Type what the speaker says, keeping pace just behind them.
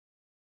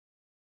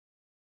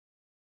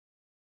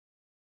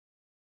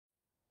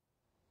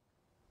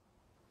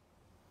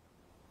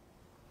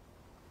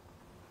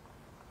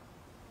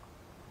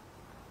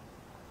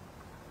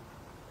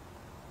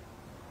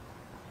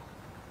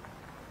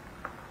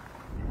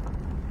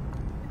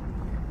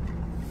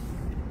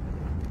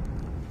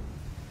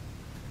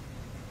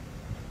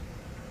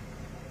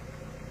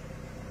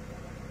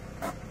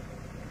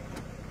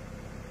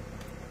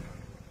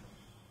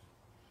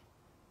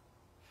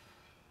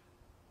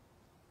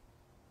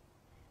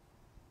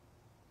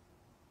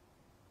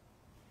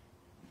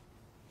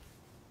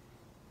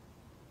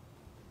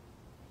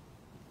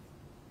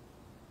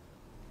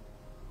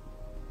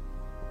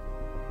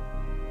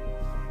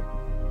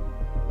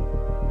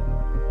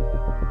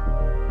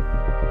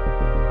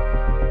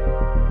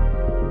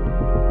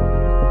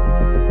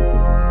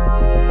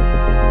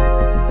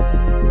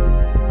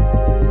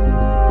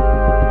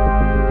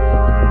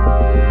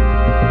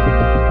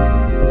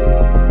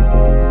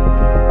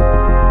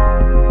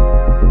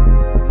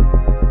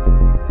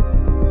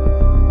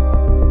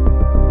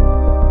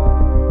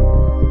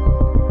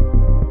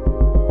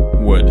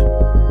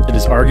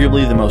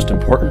arguably the most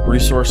important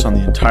resource on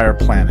the entire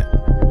planet.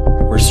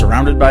 We're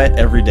surrounded by it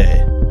every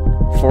day.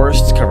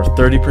 Forests cover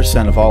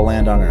 30% of all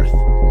land on Earth.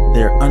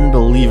 They are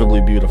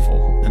unbelievably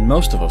beautiful, and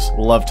most of us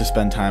love to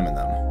spend time in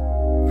them.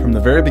 From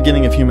the very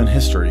beginning of human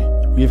history,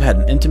 we have had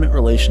an intimate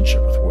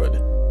relationship with wood.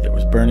 It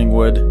was burning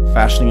wood,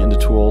 fashioning it into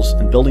tools,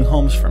 and building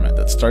homes from it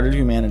that started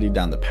humanity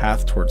down the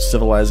path towards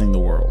civilizing the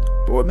world.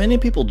 But what many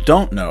people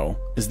don't know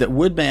is that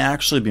wood may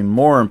actually be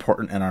more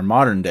important in our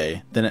modern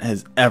day than it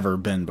has ever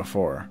been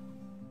before.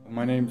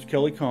 My name is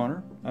Kelly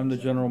Connor. I'm the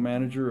General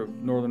Manager of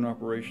Northern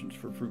Operations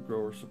for Fruit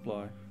Grower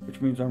Supply,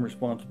 which means I'm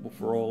responsible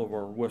for all of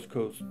our West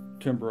Coast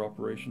timber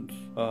operations.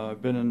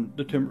 I've been in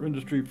the timber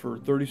industry for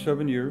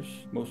 37 years,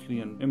 mostly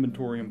in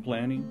inventory and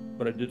planning,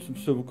 but I did some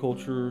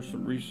silviculture,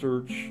 some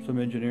research, some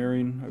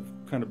engineering.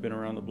 I've kind of been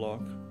around the block.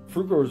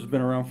 Fruit Growers has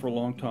been around for a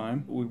long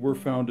time. We were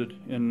founded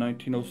in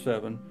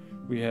 1907.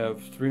 We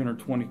have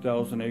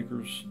 320,000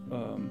 acres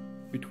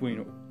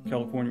between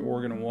California,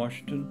 Oregon, and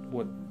Washington.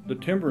 What the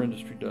timber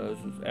industry does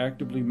is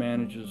actively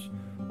manages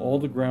all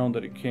the ground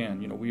that it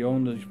can. You know, we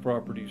own these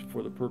properties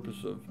for the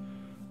purpose of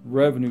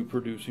revenue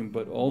producing,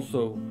 but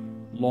also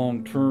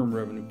long-term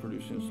revenue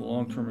producing. It's a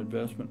long-term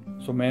investment.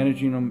 So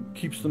managing them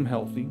keeps them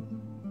healthy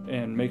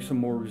and makes them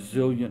more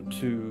resilient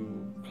to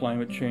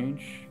climate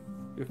change.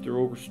 If they're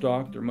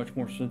overstocked, they're much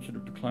more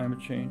sensitive to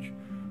climate change.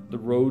 The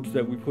roads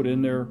that we put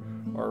in there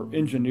are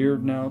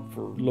engineered now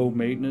for low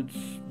maintenance,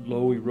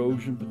 low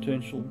erosion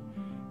potential.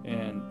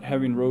 And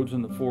having roads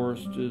in the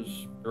forest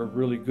is a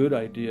really good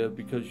idea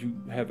because you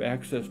have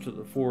access to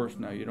the forest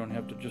now. You don't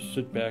have to just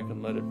sit back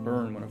and let it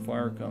burn when a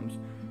fire comes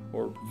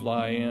or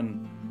fly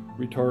in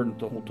retardant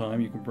the whole time.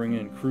 You can bring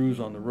in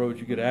crews on the roads.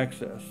 You get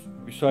access.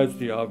 Besides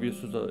the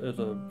obvious, as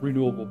a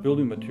renewable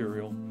building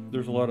material,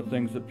 there's a lot of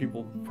things that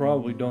people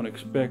probably don't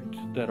expect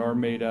that are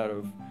made out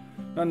of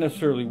not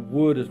necessarily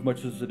wood as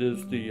much as it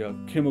is the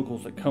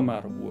chemicals that come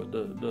out of wood,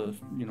 the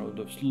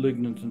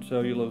lignans and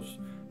cellulose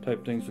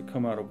type things that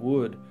come out of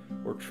wood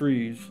or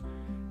trees.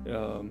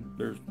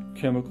 There's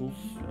chemicals,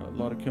 a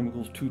lot of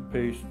chemicals,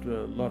 toothpaste,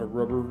 a lot of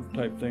rubber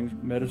type things,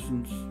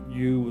 medicines.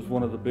 Yew was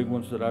one of the big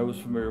ones that I was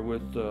familiar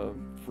with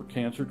for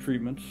cancer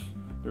treatments.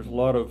 There's a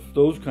lot of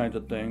those kinds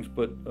of things,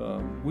 but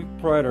we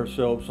pride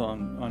ourselves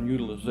on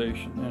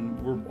utilization,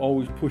 and we're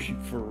always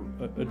pushing for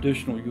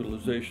additional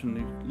utilization.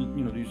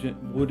 These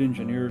wood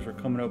engineers are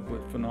coming up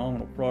with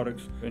phenomenal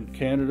products. In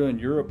Canada and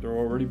Europe, they're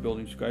already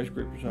building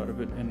skyscrapers out of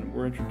it, and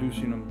we're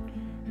introducing them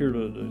here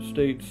to the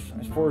States.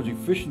 As far as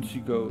efficiency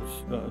goes,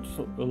 it's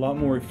a lot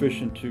more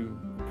efficient to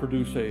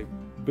produce a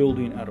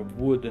building out of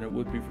wood than it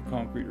would be for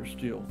concrete or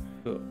steel.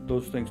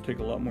 Those things take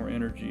a lot more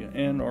energy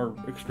and are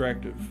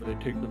extractive. They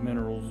take the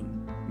minerals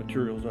and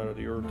materials out of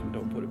the earth and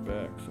don't put it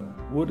back. So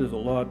wood is a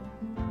lot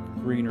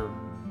greener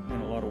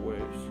in a lot of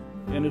ways.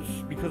 And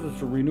it's because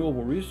it's a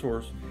renewable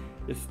resource,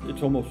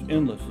 it's almost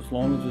endless as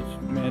long as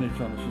it's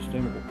managed on a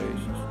sustainable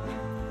basis.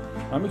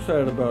 I'm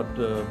excited about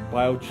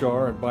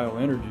biochar and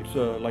bioenergy.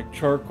 It's like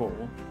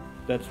charcoal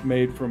that's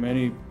made from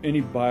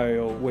any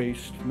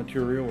bio-waste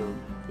material, or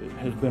it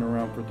has been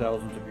around for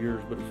thousands of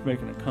years, but it's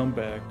making a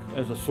comeback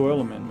as a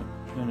soil amendment,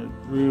 and it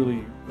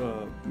really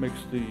makes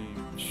the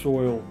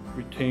soil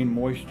retain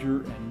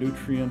moisture and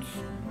nutrients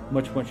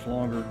much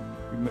longer.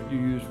 You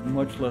use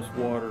much less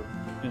water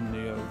in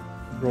the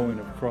growing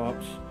of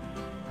crops.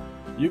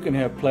 You can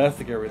have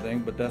plastic everything,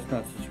 but that's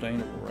not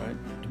sustainable,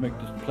 right? To make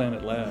this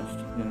planet last,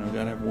 you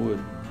gotta have wood.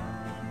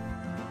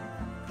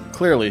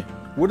 Clearly,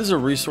 wood is a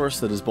resource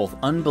that is both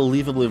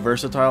unbelievably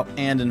versatile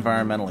and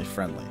environmentally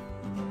friendly.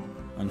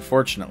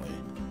 Unfortunately,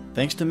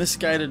 thanks to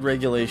misguided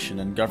regulation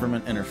and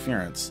government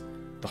interference,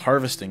 the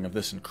harvesting of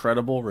this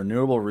incredible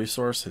renewable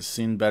resource has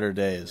seen better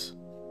days.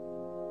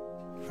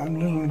 I'm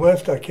living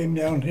west. I came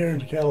down here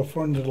to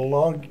California to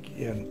log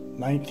in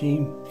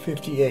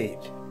 1958.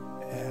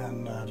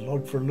 And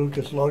logged for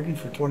Lucas Logging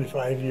for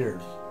 25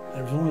 years.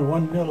 There was only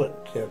one mill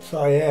at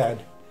Syad,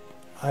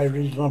 High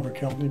Ridge Lumber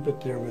Company, but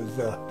there was,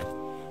 there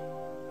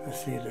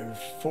was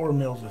 4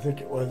 mills, I think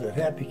it was, at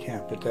Happy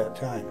Camp at that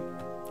time.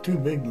 2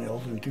 big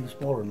mills and 2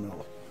 smaller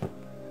mills.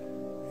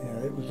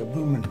 Yeah, it was a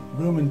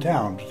booming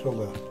town until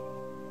the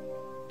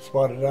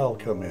spotted owl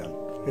come in.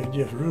 It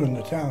just ruined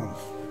the town.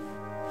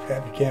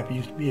 Happy Camp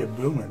used to be a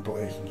booming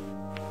place.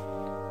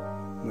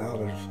 Now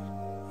there's,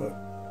 what,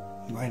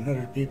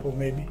 900 people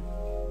maybe?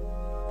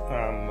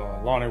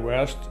 I'm Lonnie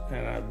West,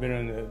 and I've been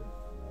in the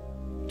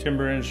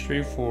timber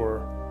industry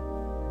for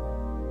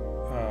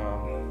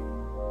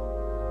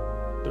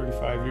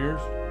 35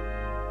 years.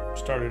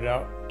 Started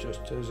out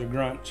just as a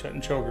grunt, setting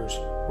chokers.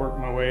 Worked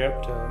my way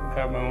up to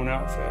have my own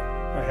outfit.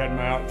 I had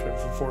my outfit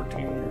for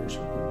 14 years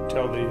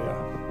until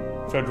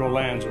the federal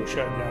lands were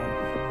shut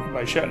down.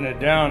 By shutting it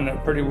down,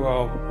 that pretty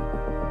well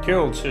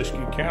killed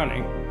Siskiyou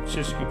County.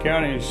 Siskiyou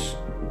County's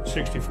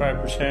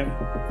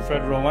 65%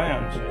 federal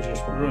lands. It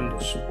just ruined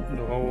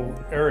the whole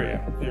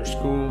area. Their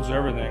schools,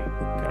 everything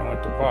kind of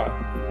went to pot.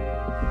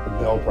 The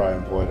mill probably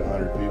employed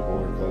 100 people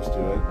or close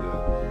to it.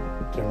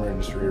 The timber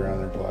industry around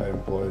there probably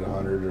employed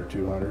 100 or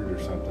 200 or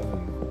something.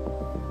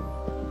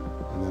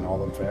 And And then all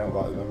them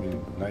families, I mean,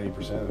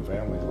 90% of the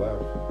families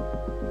left.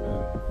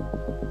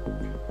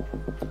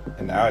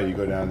 And now you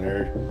go down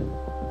there,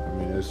 I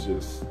mean, it's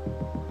just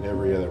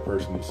every other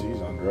person you see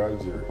is on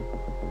drugs or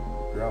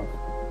drunk.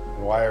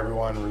 And why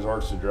everyone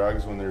resorts to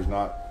drugs when there's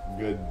not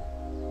good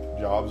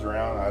jobs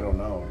around, I don't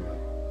know.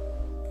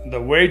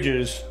 The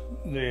wages,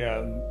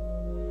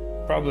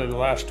 probably the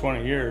last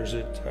 20 years,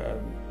 it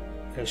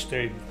has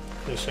stayed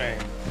the same.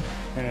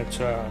 And it's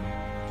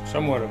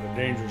somewhat of a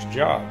dangerous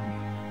job.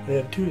 They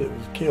had two that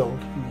was killed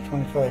in the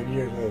 25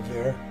 years I was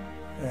there,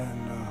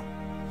 and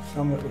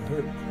some that was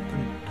hurt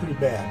pretty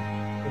bad.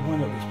 The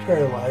one that was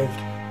paralyzed.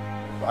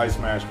 I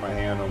smashed my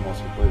hand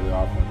almost completely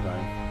off one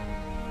time.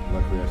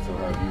 Luckily I still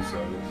have use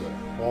of it.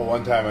 But, well,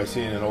 one time I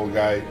seen an old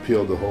guy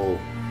peeled the whole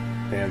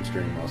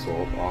hamstring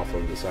muscle off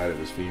of the side of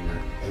his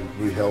femur. And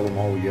we held them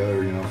all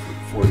together, you know,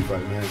 for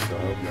 45 minutes till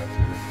help got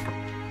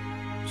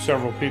through.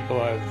 Several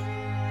people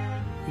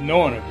I've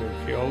known have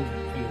been killed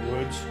in the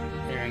woods,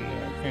 and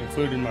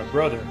including my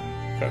brother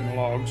cutting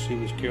logs. He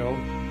was killed.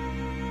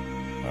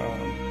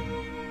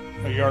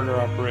 A yarder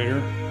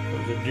operator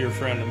was a dear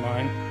friend of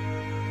mine.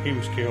 He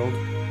was killed,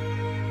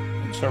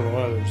 and several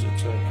others.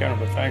 It's a kind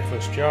of a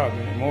thankless job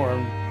anymore,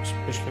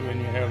 especially when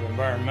you have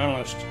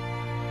environmentalists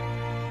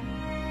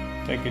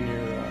thinking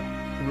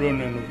you're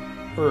ruining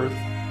the earth.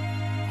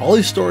 All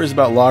these stories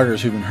about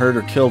loggers who've been hurt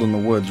or killed in the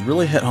woods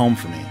really hit home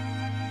for me,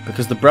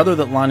 because the brother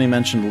that Lonnie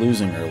mentioned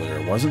losing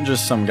earlier wasn't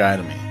just some guy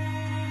to me.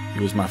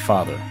 He was my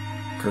father,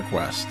 Kirk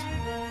West.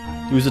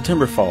 He was a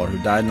timber faller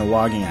who died in a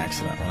logging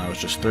accident when I was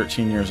just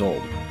 13 years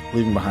old,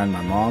 leaving behind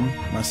my mom,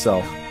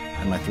 myself,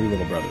 and my 3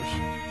 little brothers.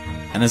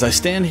 And as I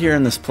stand here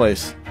in this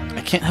place,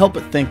 I can't help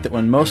but think that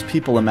when most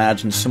people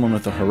imagine someone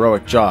with a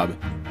heroic job,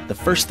 the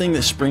first thing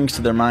that springs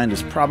to their mind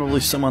is probably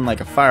someone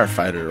like a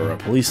firefighter or a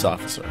police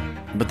officer.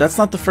 But that's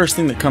not the first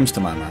thing that comes to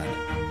my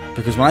mind,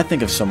 because when I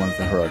think of someone with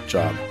a heroic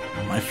job,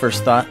 my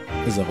first thought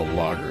is of a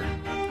logger.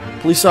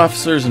 Police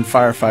officers and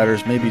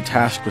firefighters may be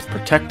tasked with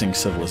protecting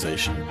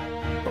civilization,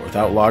 but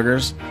without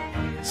loggers,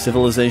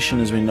 civilization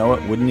as we know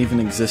it wouldn't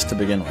even exist to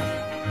begin with.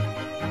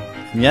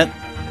 And yet,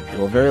 they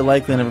will very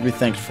likely never be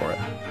thanked for it.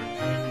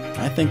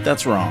 I think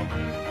that's wrong.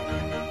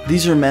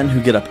 These are men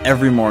who get up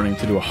every morning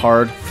to do a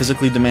hard,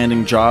 physically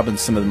demanding job in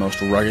some of the most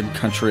rugged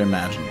country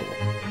imaginable.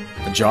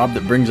 A job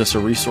that brings us a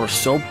resource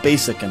so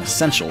basic and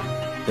essential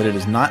that it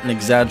is not an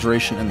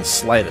exaggeration in the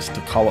slightest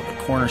to call it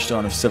the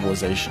cornerstone of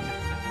civilization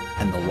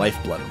and the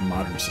lifeblood of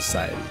modern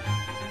society.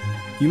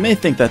 You may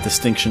think that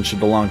distinction should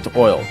belong to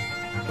oil,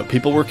 but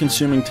people were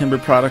consuming timber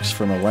products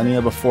for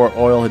millennia before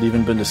oil had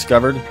even been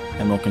discovered,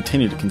 and will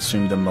continue to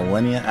consume them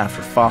millennia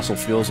after fossil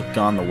fuels have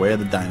gone the way of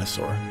the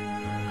dinosaur.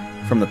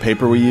 From the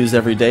paper we use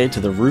every day to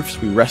the roofs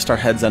we rest our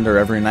heads under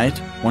every night,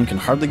 one can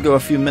hardly go a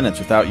few minutes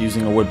without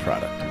using a wood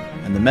product.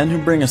 And the men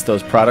who bring us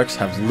those products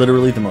have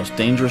literally the most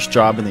dangerous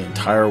job in the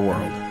entire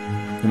world.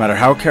 No matter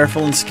how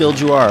careful and skilled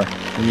you are,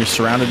 when you're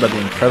surrounded by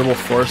the incredible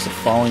force of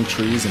falling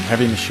trees and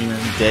heavy machinery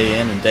day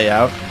in and day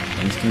out,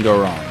 things can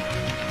go wrong.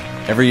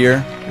 Every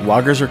year,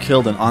 loggers are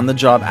killed in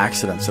on-the-job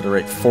accidents at a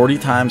rate 40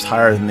 times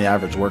higher than the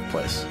average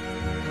workplace.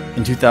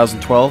 In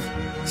 2012,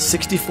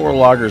 64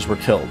 loggers were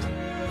killed,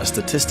 a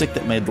statistic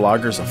that made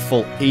loggers a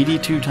full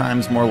 82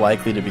 times more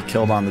likely to be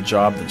killed on the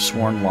job than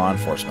sworn law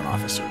enforcement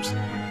officers,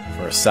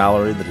 for a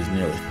salary that is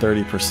nearly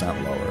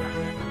 30%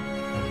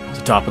 lower.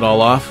 To top it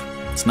all off,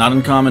 it's not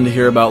uncommon to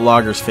hear about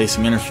loggers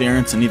facing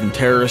interference and even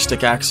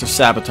terroristic acts of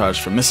sabotage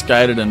from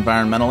misguided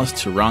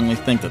environmentalists who wrongly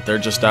think that they're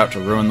just out to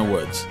ruin the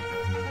woods.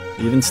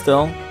 Even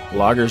still,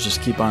 loggers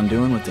just keep on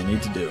doing what they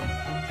need to do.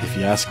 If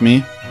you ask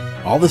me,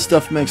 all this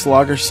stuff makes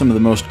loggers some of the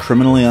most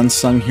criminally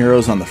unsung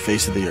heroes on the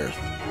face of the earth.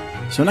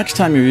 So next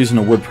time you're using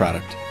a wood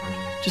product,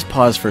 just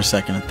pause for a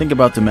second and think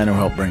about the men who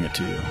helped bring it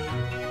to you.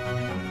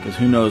 Because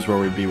who knows where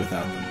we'd be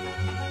without them.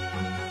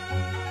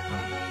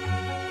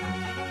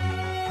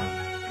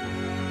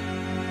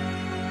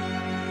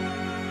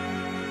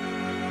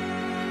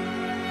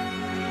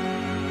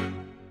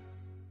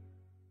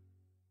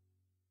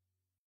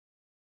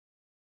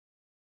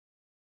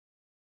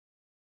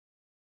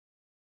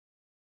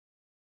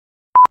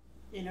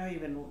 You know,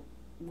 you've been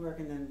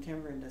working in the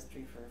timber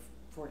industry for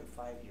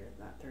 45 years,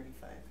 not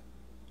 35.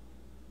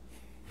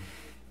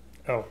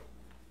 Oh.